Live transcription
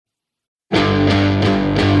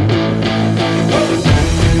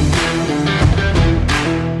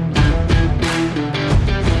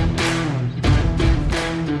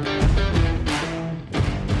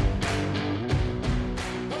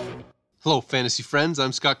Hello, fantasy friends.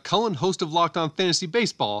 I'm Scott Cullen, host of Locked On Fantasy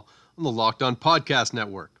Baseball on the Locked On Podcast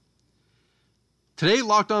Network. Today,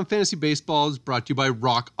 Locked On Fantasy Baseball is brought to you by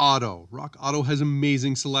Rock Auto. Rock Auto has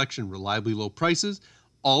amazing selection, reliably low prices,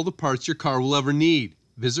 all the parts your car will ever need.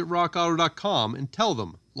 Visit rockauto.com and tell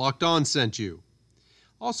them Locked On sent you.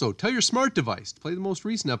 Also, tell your smart device to play the most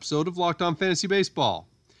recent episode of Locked On Fantasy Baseball.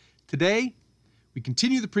 Today, we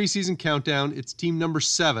continue the preseason countdown. It's team number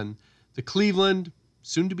 7, the Cleveland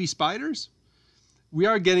soon-to-be Spiders? We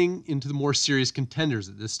are getting into the more serious contenders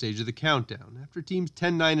at this stage of the countdown. After teams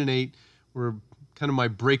 10, 9, and 8 were kind of my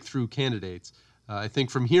breakthrough candidates, I think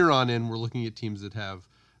from here on in, we're looking at teams that have,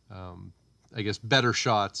 better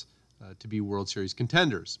shots to be World Series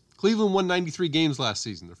contenders. Cleveland won 93 games last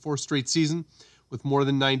season, their 4th straight season with more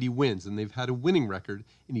than 90 wins, and they've had a winning record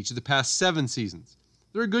in each of the past 7 seasons.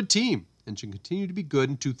 They're a good team and should continue to be good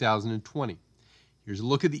in 2020. Here's a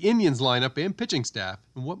look at the Indians lineup and pitching staff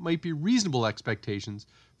and what might be reasonable expectations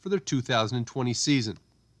for their 2020 season.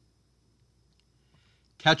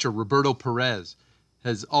 Catcher Roberto Perez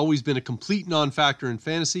has always been a complete non-factor in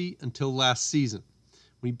fantasy until last season,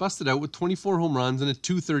 when he busted out with 24 home runs and a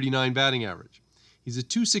 .239 batting average. He's a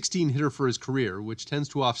 .216 hitter for his career, which tends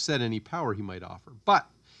to offset any power he might offer. But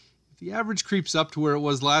if the average creeps up to where it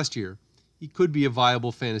was last year, he could be a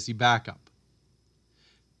viable fantasy backup.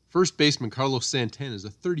 First baseman Carlos Santana is a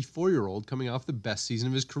 34-year-old coming off the best season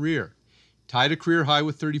of his career. Tied a career high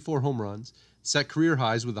with 34 home runs, set career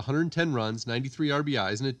highs with 110 runs, 93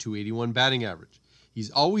 RBIs, and a .281 batting average.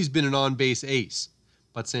 He's always been an on-base ace,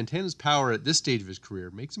 but Santana's power at this stage of his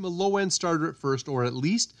career makes him a low-end starter at first, or at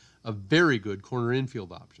least a very good corner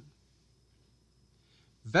infield option.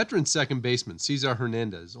 Veteran second baseman Cesar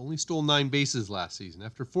Hernandez only stole 9 bases last season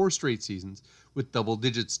after 4 straight seasons with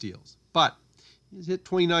double-digit steals, but he's hit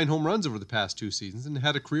 29 home runs over the past 2 seasons and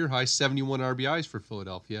had a career-high 71 RBIs for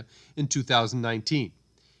Philadelphia in 2019.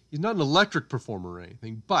 He's not an electric performer or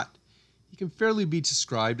anything, but he can fairly be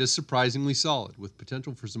described as surprisingly solid, with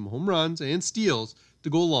potential for some home runs and steals to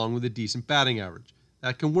go along with a decent batting average.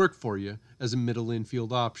 That can work for you as a middle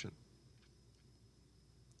infield option.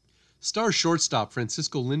 Star shortstop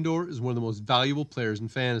Francisco Lindor is one of the most valuable players in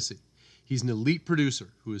fantasy. He's an elite producer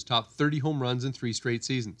who has topped 30 home runs in 3 straight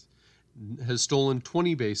seasons, has stolen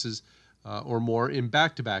 20 bases or more in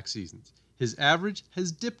back-to-back seasons. His average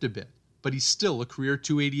has dipped a bit, but he's still a career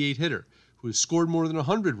 .288 hitter who has scored more than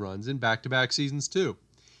 100 runs in back-to-back seasons too.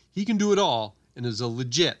 He can do it all and is a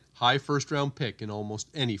legit high first-round pick in almost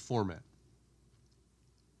any format.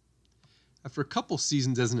 After a couple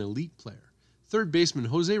seasons as an elite player, third baseman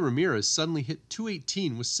Jose Ramirez suddenly hit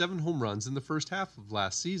 .218 with 7 home runs in the first half of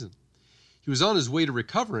last season. He was on his way to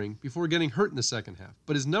recovering before getting hurt in the second half,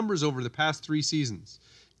 but his numbers over the past 3 seasons,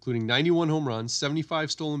 including 91 home runs, 75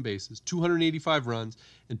 stolen bases, 285 runs,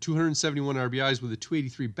 and 271 RBIs with a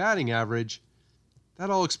 .283 batting average, that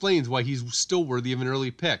all explains why he's still worthy of an early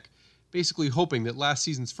pick, basically hoping that last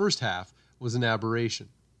season's first half was an aberration.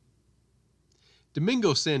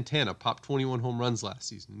 Domingo Santana popped 21 home runs last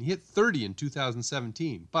season, and he hit 30 in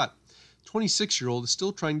 2017, but the 26-year-old is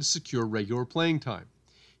still trying to secure regular playing time.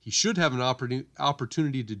 He should have an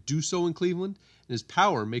opportunity to do so in Cleveland, and his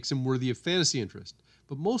power makes him worthy of fantasy interest,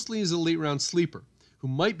 but mostly as a late-round sleeper who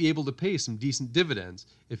might be able to pay some decent dividends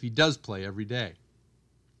if he does play every day.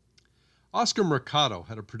 Oscar Mercado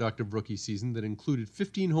had a productive rookie season that included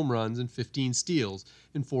 15 home runs and 15 steals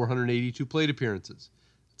in 482 plate appearances.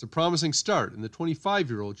 It's a promising start, and the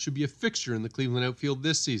 25-year-old should be a fixture in the Cleveland outfield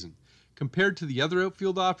this season. Compared to the other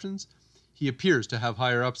outfield options, he appears to have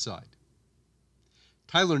higher upside.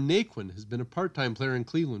 Tyler Naquin has been a part-time player in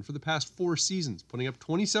Cleveland for the past 4 seasons, putting up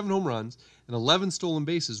 27 home runs and 11 stolen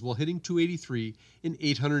bases while hitting .283 in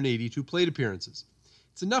 882 plate appearances.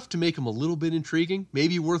 It's enough to make him a little bit intriguing,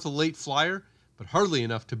 maybe worth a late flyer, but hardly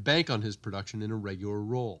enough to bank on his production in a regular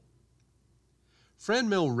role.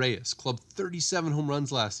 Franmil Reyes clubbed 37 home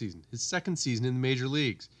runs last season, his 2nd season in the major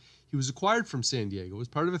leagues. He was acquired from San Diego as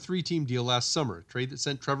part of a 3-team deal last summer, a trade that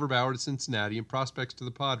sent Trevor Bauer to Cincinnati and prospects to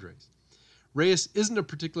the Padres. Reyes isn't a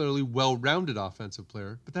particularly well-rounded offensive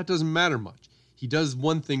player, but that doesn't matter much. He does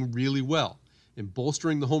one thing really well, and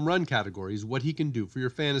bolstering the home run category is what he can do for your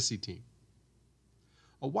fantasy team.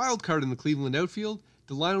 A wild card in the Cleveland outfield,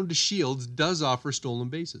 Delino DeShields does offer stolen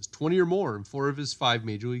bases, 20 or more in 4 of his 5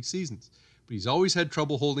 major league seasons, but he's always had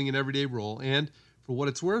trouble holding an everyday role, and for what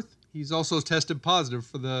it's worth, he's also tested positive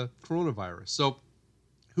for the coronavirus, so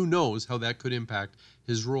who knows how that could impact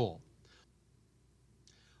his role.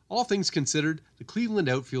 All things considered, the Cleveland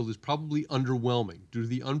outfield is probably underwhelming due to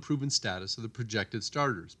the unproven status of the projected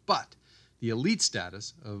starters, but the elite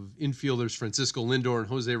status of infielders Francisco Lindor and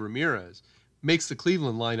Jose Ramirez makes the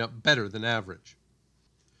Cleveland lineup better than average.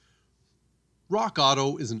 Rock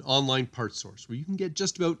Auto is an online parts source where you can get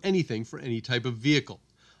just about anything for any type of vehicle.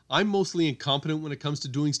 I'm mostly incompetent when it comes to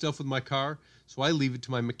doing stuff with my car, so I leave it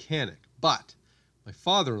to my mechanic. But my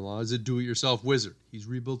father-in-law is a do-it-yourself wizard. He's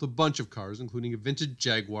rebuilt a bunch of cars, including a vintage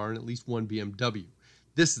Jaguar and at least one BMW.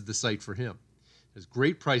 This is the site for him. It has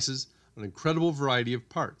great prices, an incredible variety of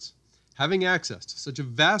parts. Having access to such a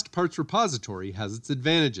vast parts repository has its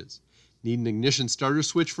advantages. Need an ignition starter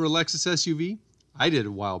switch for a Lexus SUV? I did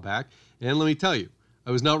a while back, and let me tell you,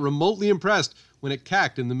 I was not remotely impressed when it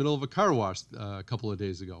cacked in the middle of a car wash a couple of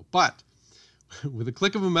days ago. But with a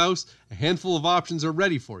click of a mouse, a handful of options are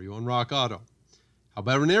ready for you on Rock Auto. How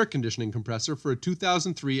about an air conditioning compressor for a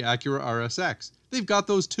 2003 Acura RSX? They've got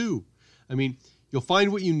those too. I mean, you'll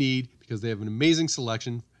find what you need because they have an amazing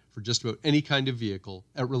selection for just about any kind of vehicle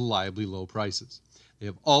at reliably low prices. They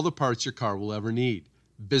have all the parts your car will ever need.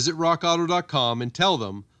 Visit rockauto.com and tell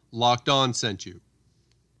them Locked On sent you.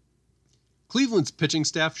 Cleveland's pitching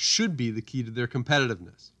staff should be the key to their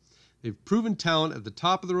competitiveness. They've proven talent at the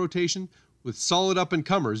top of the rotation with solid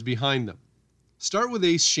up-and-comers behind them. Start with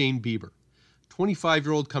ace Shane Bieber,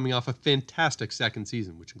 25-year-old coming off a fantastic second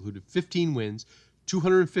season, which included 15 wins,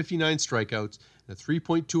 259 strikeouts, and a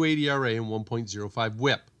 3.28 ERA and 1.05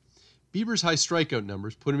 whip. Bieber's high strikeout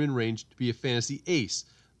numbers put him in range to be a fantasy ace,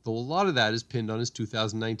 though a lot of that is pinned on his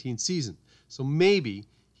 2019 season. So maybe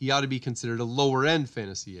he ought to be considered a lower-end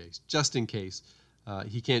fantasy ace, just in case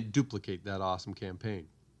he can't duplicate that awesome campaign.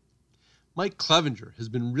 Mike Clevinger has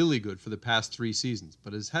been really good for the past 3 seasons,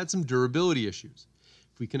 but has had some durability issues.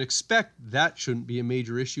 If we can expect that shouldn't be a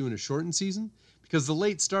major issue in a shortened season, because the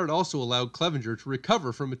late start also allowed Clevinger to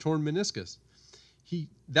recover from a torn meniscus.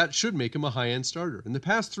 That should make him a high-end starter. In the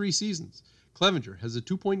past 3 seasons, Clevinger has a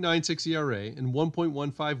 2.96 ERA and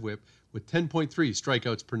 1.15 whip with 10.3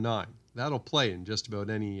 strikeouts per 9. That'll play in just about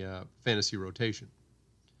any fantasy rotation.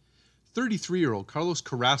 33-year-old Carlos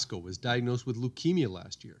Carrasco was diagnosed with leukemia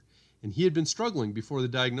last year, and he had been struggling before the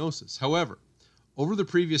diagnosis. However, over the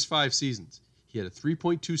previous 5 seasons, he had a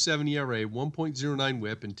 3.27 ERA, 1.09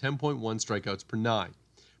 whip, and 10.1 strikeouts per 9.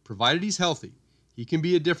 Provided he's healthy, he can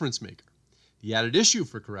be a difference maker. The added issue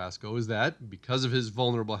for Carrasco is that, because of his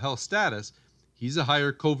vulnerable health status, he's a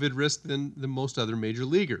higher COVID risk than most other major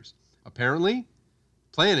leaguers. Apparently,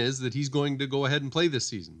 plan is that he's going to go ahead and play this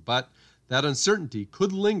season, but that uncertainty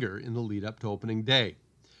could linger in the lead up to opening day.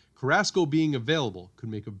 Carrasco being available could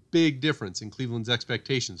make a big difference in Cleveland's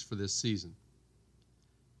expectations for this season.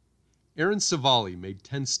 Aaron Civale made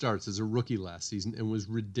 10 starts as a rookie last season and was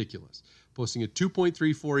ridiculous, posting a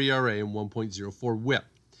 2.34 ERA and 1.04 whip.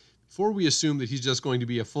 Before we assume that he's just going to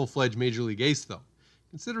be a full-fledged Major League ace, though,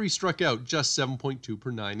 consider he struck out just 7.2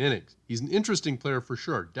 per 9 innings. He's an interesting player for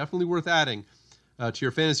sure, definitely worth adding to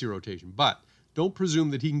your fantasy rotation, but don't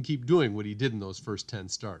presume that he can keep doing what he did in those first 10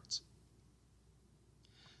 starts.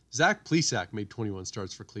 Zach Plesac made 21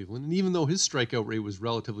 starts for Cleveland, and even though his strikeout rate was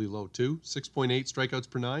relatively low too, 6.8 strikeouts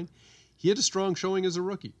per 9, he had a strong showing as a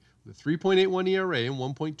rookie, with a 3.81 ERA and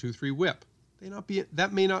 1.23 whip.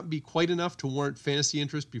 That may not be quite enough to warrant fantasy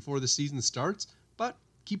interest before the season starts, but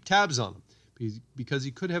keep tabs on him, because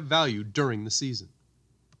he could have value during the season.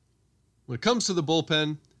 When it comes to the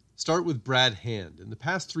bullpen, start with Brad Hand. In the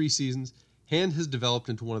past 3 seasons, Hand has developed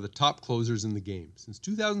into one of the top closers in the game. Since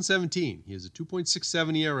 2017, he has a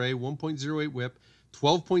 2.67 ERA, 1.08 whip,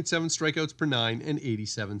 12.7 strikeouts per 9, and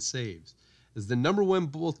 87 saves. As the number 1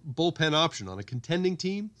 bullpen option on a contending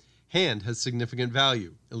team, Hand has significant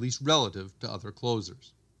value, at least relative to other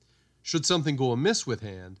closers. Should something go amiss with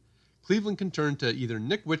Hand, Cleveland can turn to either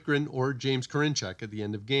Nick Whitgren or James Karinchak at the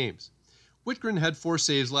end of games. Whitgren had 4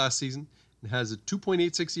 saves last season and has a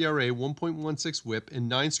 2.86 ERA, 1.16 whip, and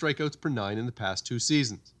 9 strikeouts per 9 in the past 2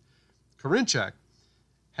 seasons. Karinchak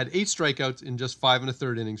had 8 strikeouts in just 5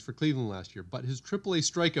 1/3 innings for Cleveland last year, but his AAA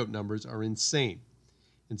strikeout numbers are insane.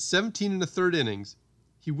 In 17 1/3 innings,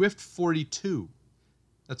 he whiffed 42.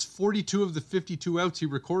 That's 42 of the 52 outs he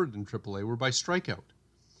recorded in AAA were by strikeout.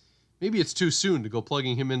 Maybe it's too soon to go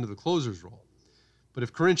plugging him into the closer's role, but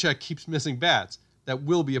if Karinchak keeps missing bats, that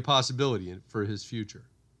will be a possibility for his future.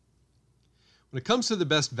 When it comes to the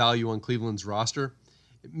best value on Cleveland's roster,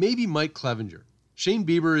 it may be Mike Clevinger. Shane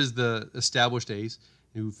Bieber is the established ace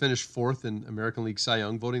who finished 4th in American League Cy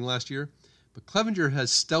Young voting last year, but Clevinger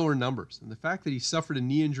has stellar numbers, and the fact that he suffered a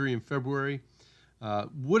knee injury in February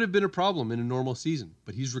would have been a problem in a normal season,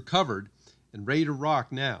 but he's recovered and ready to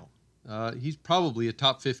rock now. He's probably a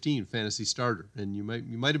top 15 fantasy starter, and you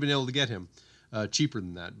might have been able to get him cheaper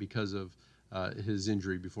than that because of his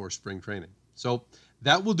injury before spring training. So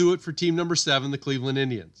that will do it for team number 7, the Cleveland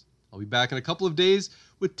Indians. I'll be back in a couple of days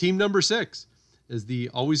with team number 6. as the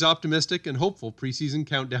always optimistic and hopeful preseason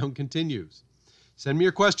countdown continues. Send me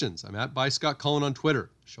your questions. I'm at @ByScottCullen on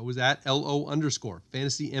Twitter. The show is at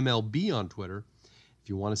 @LO_FantasyMLB on Twitter. If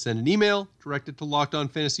you want to send an email, direct it to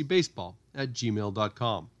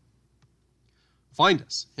lockedonfantasybaseball@gmail.com. Find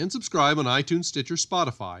us and subscribe on iTunes, Stitcher,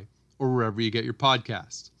 Spotify, or wherever you get your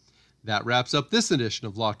podcasts. That wraps up this edition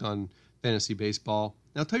of Locked On Fantasy Baseball.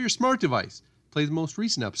 Now tell your smart device, play the most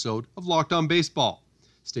recent episode of Locked On Baseball.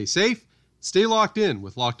 Stay safe, stay locked in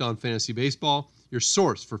with Locked On Fantasy Baseball, your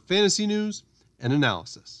source for fantasy news and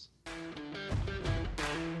analysis.